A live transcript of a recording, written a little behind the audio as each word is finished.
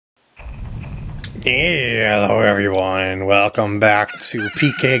Hello everyone, welcome back to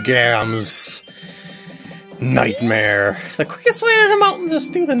PkGam's Nightmare. The quickest way to the mountains is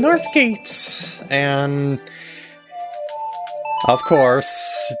through the North Gate. And, of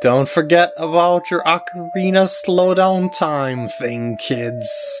course, don't forget about your Ocarina slowdown time thing,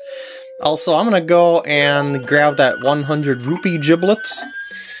 kids. Also, I'm gonna go and grab that 100 rupee giblet,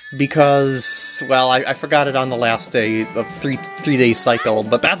 because, well, I forgot it on the last day of three-day cycle,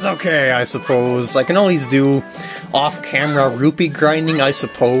 but that's okay, I suppose. I can always do off-camera rupee grinding, I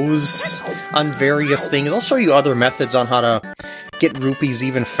suppose, on various things. I'll show you other methods on how to get rupees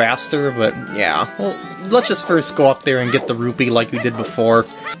even faster, but yeah. Well, let's just first go up there and get the rupee like we did before.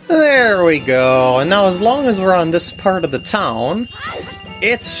 There we go, and now as long as we're on this part of the town,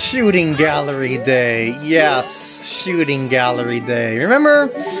 it's Shooting Gallery Day! Yes, Shooting Gallery Day.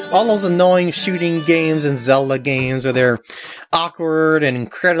 Remember all those annoying shooting games and Zelda games where they're awkward and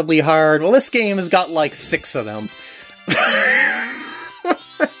incredibly hard? Well, this game has got like 6 of them.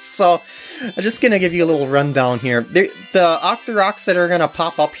 So, I'm just gonna give you a little rundown here. The Octoroks that are gonna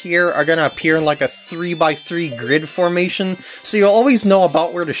pop up here are gonna appear in like a 3x3 grid formation, so you'll always know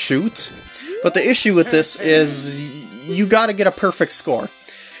about where to shoot. But the issue with this is you gotta get a perfect score.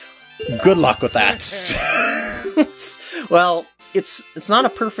 Good luck with that. Well, it's not a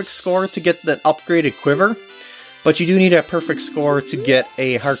perfect score to get the upgraded quiver, but you do need a perfect score to get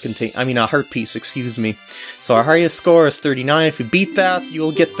a heart piece, excuse me. So our highest score is 39. If you beat that,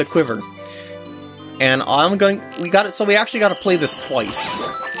 you'll get the quiver. And we actually gotta play this twice.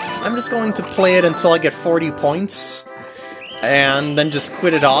 I'm just going to play it until I get 40 points. And then just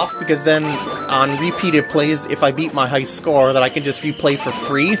quit it off, because then on repeated plays, if I beat my high score, that I can just replay for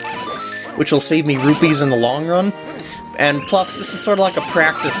free, which will save me rupees in the long run. And plus, this is sort of like a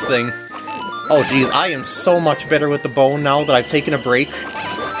practice thing. Oh geez, I am so much better with the bow now that I've taken a break.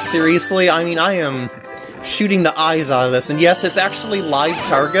 Seriously, I mean, I am shooting the eyes out of this, and yes, it's actually live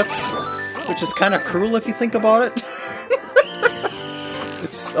targets, which is kind of cruel if you think about it.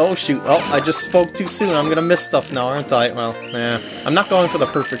 Oh shoot, oh, I just spoke too soon, I'm gonna miss stuff now, aren't I? Well, I'm not going for the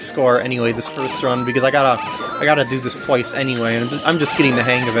perfect score anyway this first run, because I gotta do this twice anyway, and I'm just getting the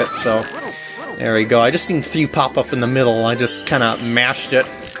hang of it, so... There we go, I just seen 3 pop up in the middle, I just kinda mashed it.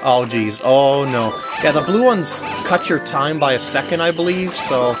 Oh geez, oh no. Yeah, the blue ones cut your time by a second, I believe,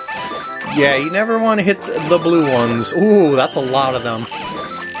 so... Yeah, you never want to hit the blue ones. Ooh, that's a lot of them.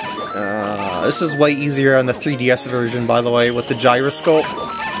 This is way easier on the 3DS version, by the way, with the gyroscope.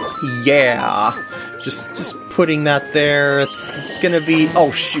 Yeah! Just putting that there, it's gonna be...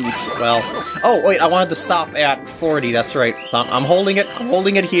 Oh, shoot! Well... Oh, wait, I wanted to stop at 40, that's right. So I'm holding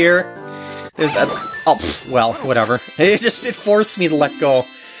it here. There's that... Oh, well, whatever. It forced me to let go.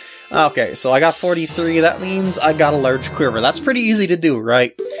 Okay, so I got 43, that means I got a large quiver. That's pretty easy to do,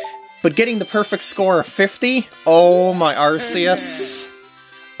 right? But getting the perfect score of 50? Oh, my Arceus...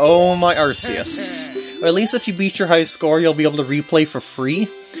 Oh my Arceus. Or at least if you beat your high score, you'll be able to replay for free.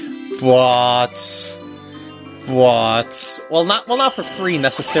 But... Well, not for free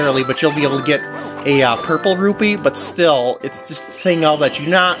necessarily, but you'll be able to get a purple rupee, but still, it's just a thing of that you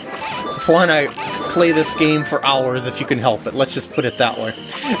not want to play this game for hours if you can help it. Let's just put it that way.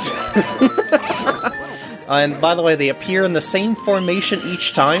 And by the way, they appear in the same formation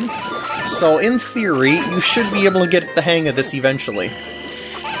each time, so in theory, you should be able to get the hang of this eventually.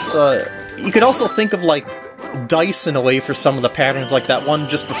 So, you could also think of, like, dice in a way for some of the patterns, like that one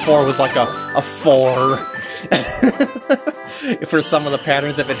just before was like a 4. For some of the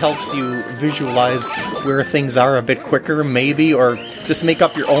patterns, if it helps you visualize where things are a bit quicker, maybe, or just make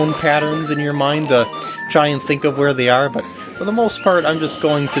up your own patterns in your mind to try and think of where they are, but for the most part, I'm just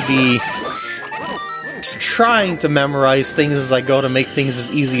going to be trying to memorize things as I go to make things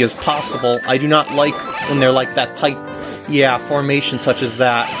as easy as possible. I do not like when they're like that type... Yeah, formation such as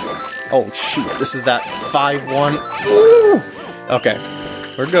that. Oh, shoot, this is that 5-1. Ooh! Okay,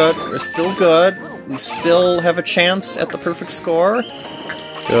 we're good. We're still good. We still have a chance at the perfect score.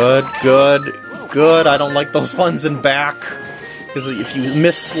 Good, good, good. I don't like those ones in back, because if you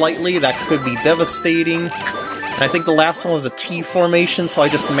miss slightly, that could be devastating. And I think the last one was a T formation, so I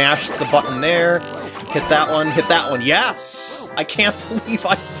just mashed the button there. Hit that one, hit that one. Yes! I can't believe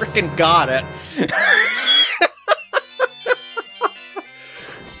I freaking got it.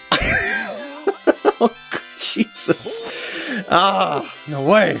 Jesus. Ah, no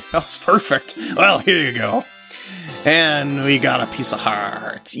way. That was perfect. Well, here you go. And we got a piece of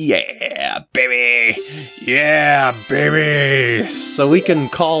heart. Yeah, baby. Yeah, baby. So we can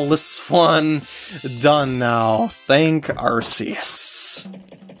call this one done now. Thank Arceus.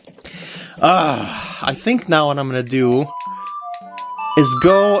 I think now what I'm going to do is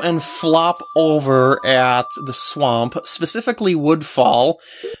go and flop over at the swamp, specifically Woodfall,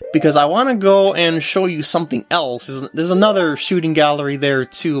 because I want to go and show you something else. There's another shooting gallery there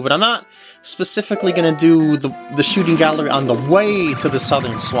too, but I'm not specifically going to do the shooting gallery on the way to the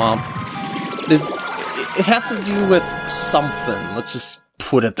southern swamp. It has to do with something, let's just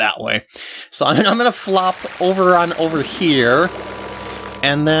put it that way. So I'm going to flop over here,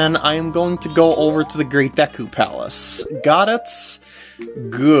 and then I'm going to go over to the Great Deku Palace. Got it?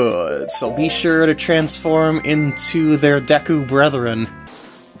 Good. So be sure to transform into their Deku brethren.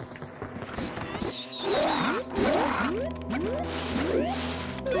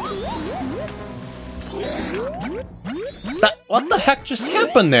 What the heck just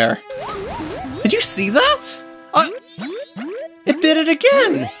happened there? Did you see that? It did it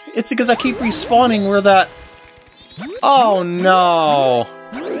again! It's because I keep respawning where that... Oh no!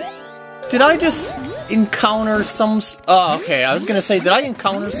 Did I just encounter some... Oh, okay, I was gonna say, did I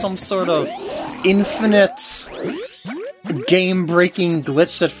encounter some sort of infinite game-breaking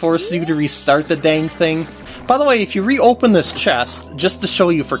glitch that forces you to restart the dang thing? By the way, if you reopen this chest, just to show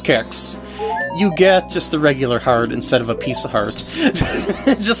you for kicks, you get just a regular heart instead of a piece of heart.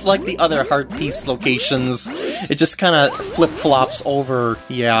 Just like the other heart piece locations, it just kind of flip-flops over,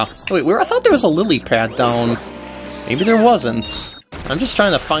 yeah. Wait, I thought there was a lily pad down. Maybe there wasn't. I'm just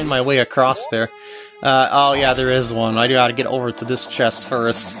trying to find my way across there. Oh yeah, there is one. I gotta get over to this chest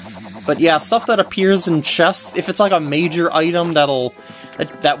first. But yeah, stuff that appears in chests, if it's like a major item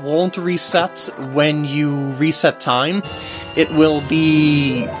that won't reset when you reset time, it will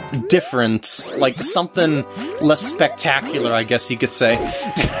be different, like something less spectacular, I guess you could say.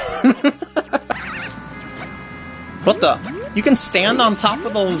 What the? You can stand on top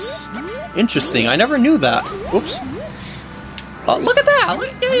of those? Interesting, I never knew that. Oops. Oh, look at that!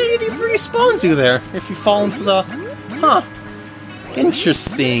 It respawns you there if you fall into the... Huh.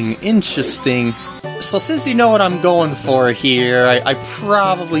 Interesting, interesting. So since you know what I'm going for here, I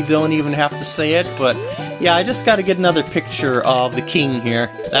probably don't even have to say it, but yeah, I just gotta get another picture of the king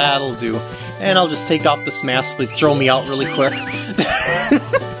here. That'll do. And I'll just take off this mask to throw me out really quick.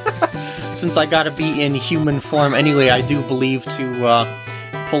 Since I gotta be in human form anyway, I do believe to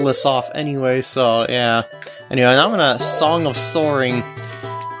pull this off anyway, so yeah. Anyway, now I'm gonna Song of Soaring.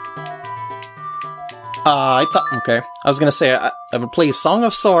 Okay. I was gonna say, I'm gonna play Song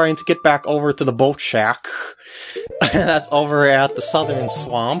of Soaring to get back over to the boat shack. That's over at the southern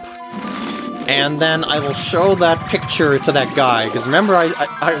swamp. And then I will show that picture to that guy, because remember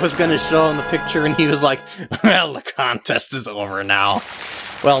I was gonna show him the picture and he was like, well, the contest is over now.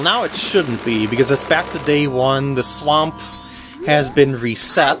 Well, now it shouldn't be, because it's back to day one, the swamp has been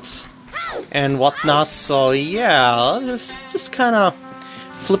reset, and whatnot, so yeah, I'll just kind of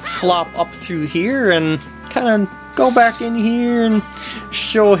flip-flop up through here and kind of go back in here and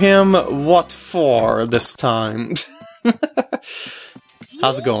show him what for this time.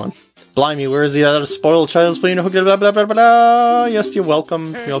 How's it going? Blimey, where's the other spoiled child's playing? Blah, blah, blah, blah, blah. Yes, you're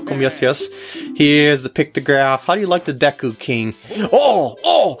welcome. Welcome, yes, yes. Here's the pictograph. How do you like the Deku King?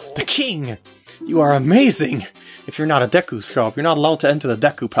 Oh, the King! You are amazing! If you're not a Deku Scope, you're not allowed to enter the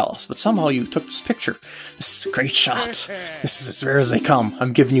Deku Palace, but somehow you took this picture. This is a great shot. This is as rare as they come.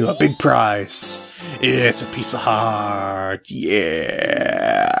 I'm giving you a big prize. It's a piece of heart.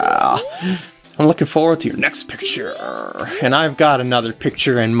 Yeah. I'm looking forward to your next picture. And I've got another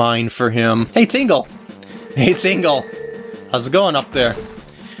picture in mind for him. Hey, Tingle. Hey, Tingle. How's it going up there?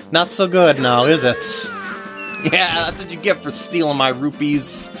 Not so good now, is it? Yeah, that's what you get for stealing my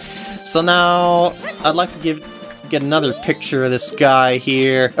rupees. So now, I'd like to get another picture of this guy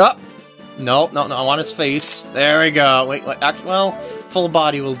here. Oh! No, I want his face. There we go. Wait, actually, well, full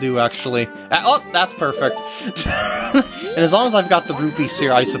body will do, actually. Oh, that's perfect. And as long as I've got the rupees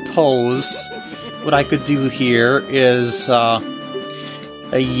here, I suppose what I could do here is,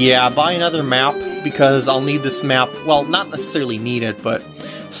 yeah, buy another map, because I'll need this map. Well, not necessarily need it, but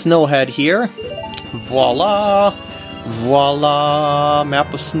Snowhead here. Voila! Voila!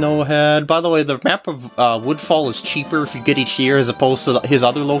 Map of Snowhead. By the way, the map of Woodfall is cheaper if you get it here as opposed to his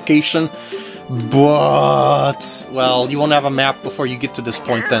other location. But, well, you won't have a map before you get to this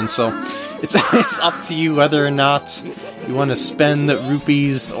point then, so it's up to you whether or not you want to spend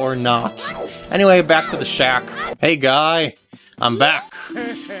rupees or not. Anyway, back to the shack. Hey guy, I'm back,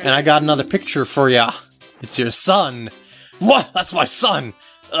 and I got another picture for ya. It's your son. What? That's my son!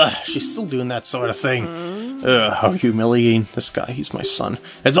 Ugh, she's still doing that sort of thing. Ugh, how humiliating. This guy, he's my son.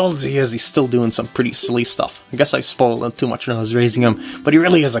 As old as he is, he's still doing some pretty silly stuff. I guess I spoiled him too much when I was raising him, but he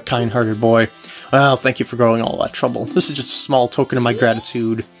really is a kind-hearted boy. Well, thank you for growing all that trouble. This is just a small token of my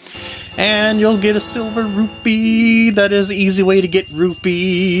gratitude. And you'll get a silver rupee. That is an easy way to get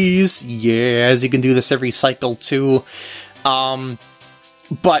rupees. Yes, you can do this every cycle too.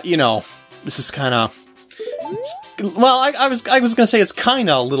 But, you know, this is kind of... Well, I was gonna say it's kind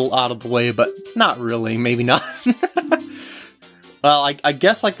of a little out of the way, but not really. Maybe not. Well, I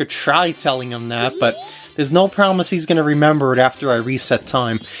guess I could try telling him that, but there's no promise he's gonna remember it after I reset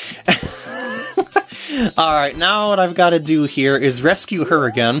time. Alright, now what I've got to do here is rescue her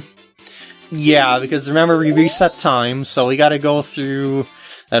again. Yeah, because remember, we reset time, so we gotta go through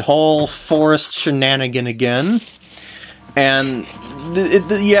that whole forest shenanigan again. And,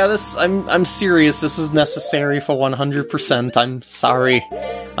 yeah, I'm serious, this is necessary for 100%, I'm sorry.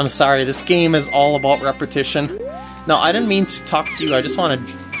 I'm sorry, this game is all about repetition. No, I didn't mean to talk to you, I just want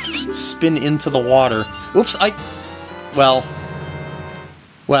to spin into the water. Oops, Well...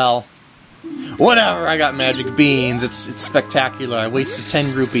 Whatever, I got magic beans, it's spectacular, I wasted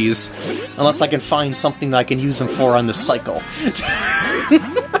 10 rupees. Unless I can find something that I can use them for on this cycle.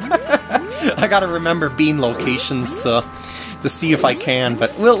 I gotta remember bean locations to see if I can,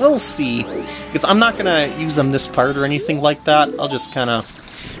 but we'll see. Because I'm not gonna use them this part or anything like that, I'll just kinda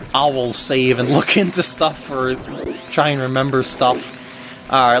owl save and look into stuff or try and remember stuff.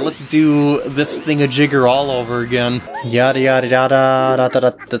 Alright, let's do this thingamajigger all over again. Yada yada yada da da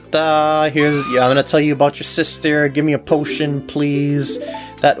da da da. I'm gonna tell you about your sister. Give me a potion, please.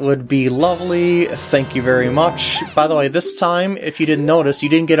 That would be lovely. Thank you very much. By the way, this time, if you didn't notice, you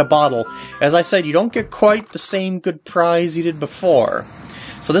didn't get a bottle. As I said, you don't get quite the same good prize you did before.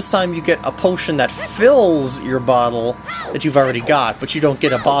 So this time you get a potion that fills your bottle that you've already got, but you don't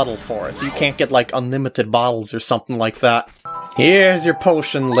get a bottle for it. So you can't get, like, unlimited bottles or something like that. Here's your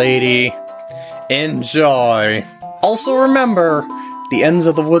potion, lady. Enjoy. Also remember, the ends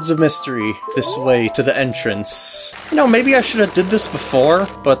of the Woods of Mystery, this way to the entrance. You know, maybe I should have did this before,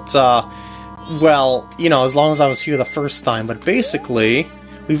 but, well, you know, as long as I was here the first time. But basically,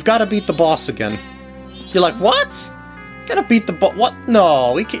 we've got to beat the boss again. You're like, what? Gotta beat the boss? What?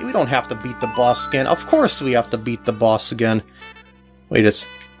 No, we don't have to beat the boss again. Of course we have to beat the boss again. Wait, it's...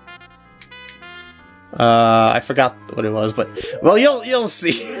 I forgot what it was, but... Well, you'll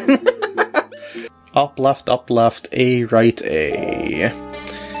see. Up, left, A, right, A.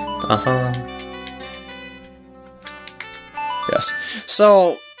 Uh-huh. Yes.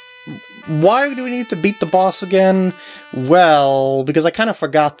 So, why do we need to beat the boss again? Well, because I kind of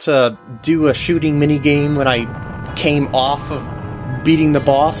forgot to do a shooting minigame when I came off of beating the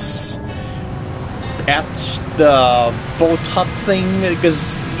boss at the boat hut thing,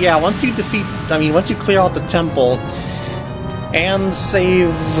 because, yeah, once you clear out the temple and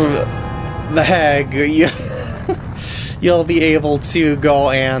save the hag, you'll be able to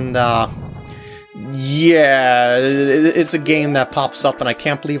go and, yeah, it's a game that pops up and I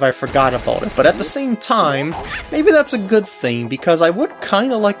can't believe I forgot about it. But at the same time, maybe that's a good thing, because I would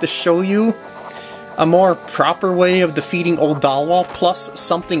kind of like to show you a more proper way of defeating Old Dalwa plus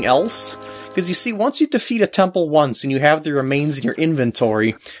something else. Because you see, once you defeat a temple once and you have the remains in your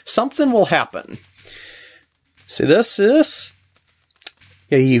inventory, something will happen. See this?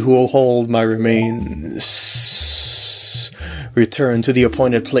 Ye who will hold my remains, return to the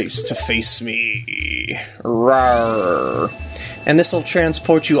appointed place to face me. Rawr. And this will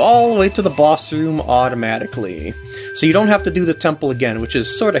transport you all the way to the boss room automatically. So you don't have to do the temple again, which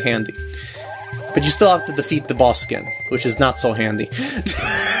is sort of handy. But you still have to defeat the boss again, which is not so handy.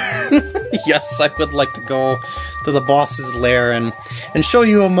 Yes, I would like to go to the boss's lair and show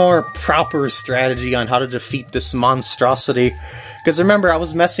you a more proper strategy on how to defeat this monstrosity. Because remember, I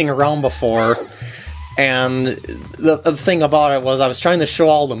was messing around before, and the thing about it was I was trying to show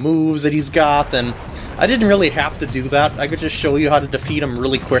all the moves that he's got, and I didn't really have to do that. I could just show you how to defeat him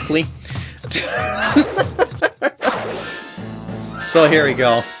really quickly. So here we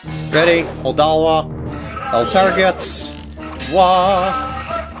go. Ready? Old Dalwa. All targets. Wah.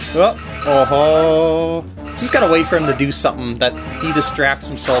 Oh. Just gotta wait for him to do something that he distracts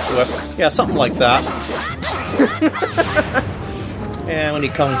himself with. Yeah, something like that. And when he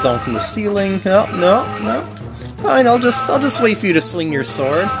comes down from the ceiling, no. Fine, I'll just wait for you to sling your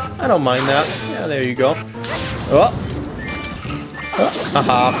sword. I don't mind that. Yeah, there you go.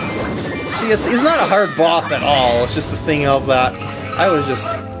 Haha. See, he's not a hard boss at all. It's just a thing of that. I was just...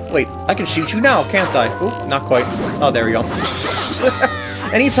 Wait, I can shoot you now, can't I? Oop, not quite. Oh, there we go.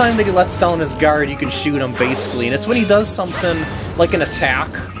 Anytime that he lets down his guard, you can shoot him, basically. And it's when he does something like an attack,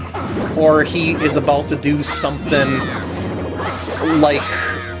 or he is about to do something like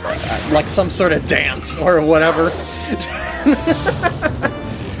some sort of dance, or whatever.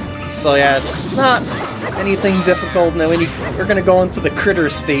 So yeah, it's not anything difficult. Now we're gonna go into the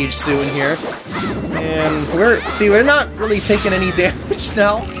critter stage soon here. And we're not really taking any damage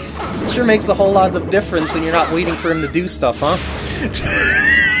now. It sure makes a whole lot of difference when you're not waiting for him to do stuff, huh?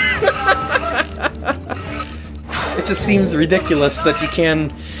 It just seems ridiculous that you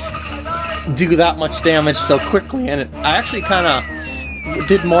can do that much damage so quickly, and I actually kind of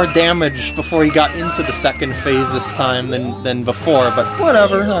did more damage before he got into the second phase this time than before, but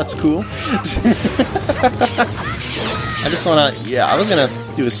whatever, that's cool. I just wanna, I was gonna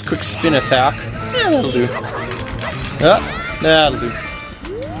do a quick spin attack. Yeah, that'll do. That'll do.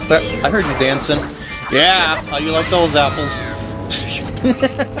 But I heard you dancing. Yeah, how do you like those apples?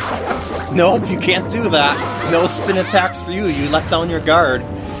 Nope, you can't do that. No spin attacks for you. You let down your guard.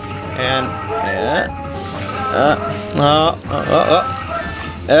 And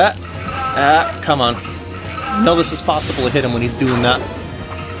come on. You know this is possible to hit him when he's doing that.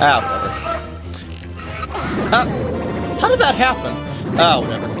 Whatever. How did that happen?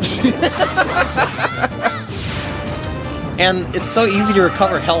 Whatever. And it's so easy to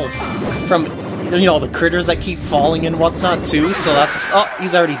recover health from, you know, the critters that keep falling and whatnot too, so that's... Oh,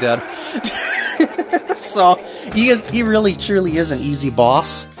 he's already dead. So, he really truly is an easy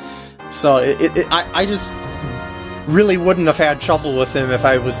boss. So, I just really wouldn't have had trouble with him if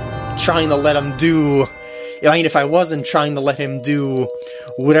I was trying to let him do... I mean, if I wasn't trying to let him do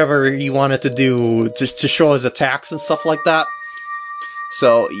whatever he wanted to do to show his attacks and stuff like that.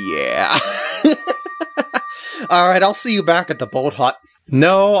 So, yeah. Alright, I'll see you back at the boat hut.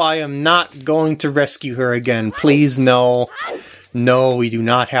 No, I am not going to rescue her again. Please, no. No, we do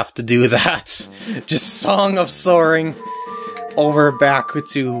not have to do that. Just Song of Soaring over back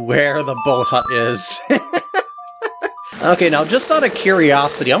to where the boat hut is. Okay, now just out of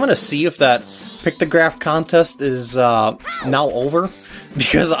curiosity, I'm gonna see if that pictograph contest is now over.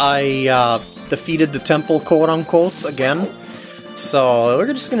 Because I defeated the temple, quote-unquote, again. So,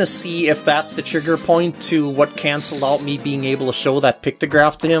 we're just gonna see if that's the trigger point to what canceled out me being able to show that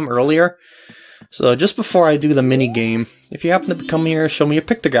pictograph to him earlier. So, just before I do the mini-game, if you happen to come here, show me a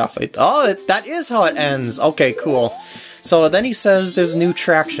pictograph. Oh, that is how it ends! Okay, cool. So, then he says there's new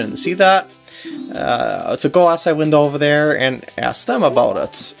traction. See that? So go outside window over there and ask them about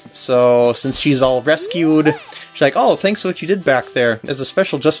it. So, since she's all rescued, she's like, oh, thanks for what you did back there. There's a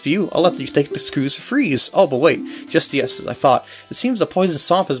special just for you. I'll let you take the screws to freeze. Oh, but wait, just yes, as I thought. It seems the poison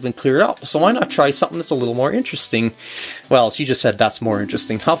swamp has been cleared up, so why not try something that's a little more interesting? Well, she just said that's more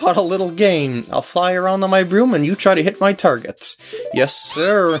interesting. How about a little game? I'll fly around on my broom and you try to hit my targets. Yes,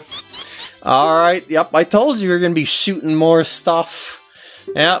 sir. Alright, yep, I told you you're gonna be shooting more stuff.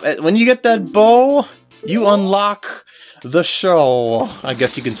 Yeah, when you get that bow, you unlock the show, I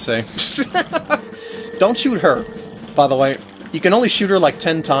guess you can say. Don't shoot her, by the way. You can only shoot her like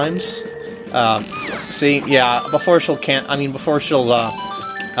 10 times. See, yeah, before she'll can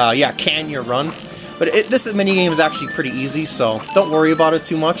your run. But this minigame is actually pretty easy, so don't worry about it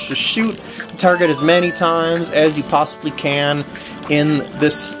too much. Just shoot the target as many times as you possibly can in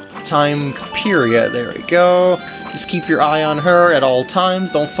this time period. There we go. Just keep your eye on her at all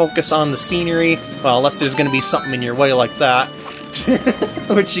times. Don't focus on the scenery. Well, unless there's going to be something in your way like that.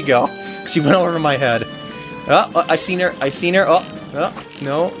 Where'd she go? She went over my head. Oh, I seen her. I seen her. Oh,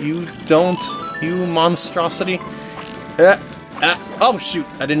 no, you don't. You monstrosity. Oh, shoot.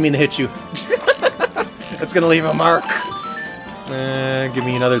 I didn't mean to hit you. It's going to leave a mark. Give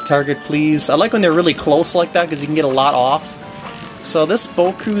me another target, please. I like when they're really close like that because you can get a lot off. So this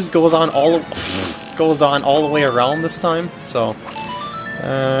boat cruise goes on all the way around this time. So,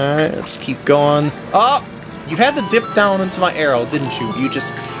 let's keep going. Oh, you had to dip down into my arrow, didn't you? You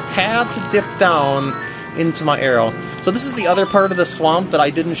just had to dip down into my arrow. So this is the other part of the swamp that I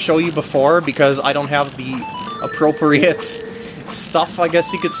didn't show you before because I don't have the appropriate stuff, I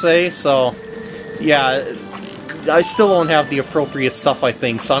guess you could say. So, yeah, I still don't have the appropriate stuff, I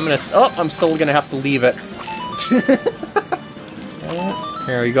think. So I'm still gonna have to leave it.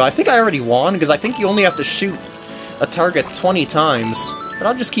 There we go. I think I already won, because I think you only have to shoot a target 20 times. But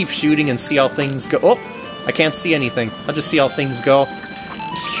I'll just keep shooting and see how things go. Oh! I can't see anything. I'll just see how things go.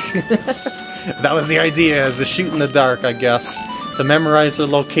 That was the idea, is to shoot in the dark, I guess. To memorize the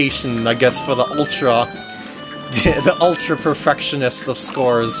location, I guess, for the ultra perfectionists of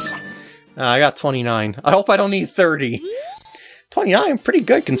scores. I got 29. I hope I don't need 30. 29, pretty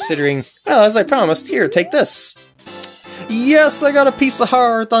good considering... Well, as I promised, here, take this. Yes, I got a piece of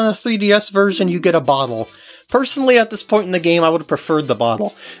heart. On a 3DS version, you get a bottle. Personally, at this point in the game, I would have preferred the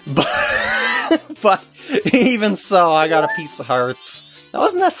bottle. But even so, I got a piece of hearts. Now,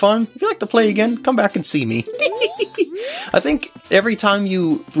 wasn't that fun? If you'd like to play again, come back and see me. I think every time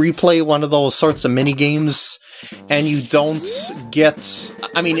you replay one of those sorts of mini-games, and you don't get...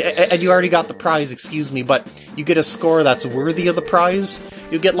 I mean, and you already got the prize, excuse me, but you get a score that's worthy of the prize,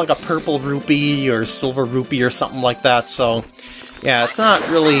 you get like a purple rupee or silver rupee or something like that, so... Yeah, it's not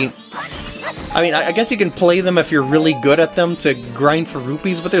really... I mean, I guess you can play them if you're really good at them to grind for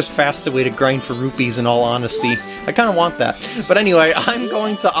rupees, but there's faster way to grind for rupees in all honesty. I kind of want that. But anyway, I'm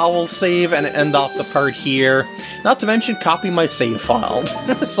going to owl save and end off the part here. Not to mention copy my save file.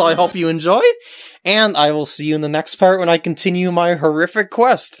 So I hope you enjoyed, and I will see you in the next part when I continue my horrific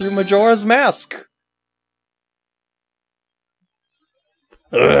quest through Majora's Mask.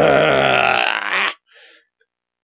 Ugh.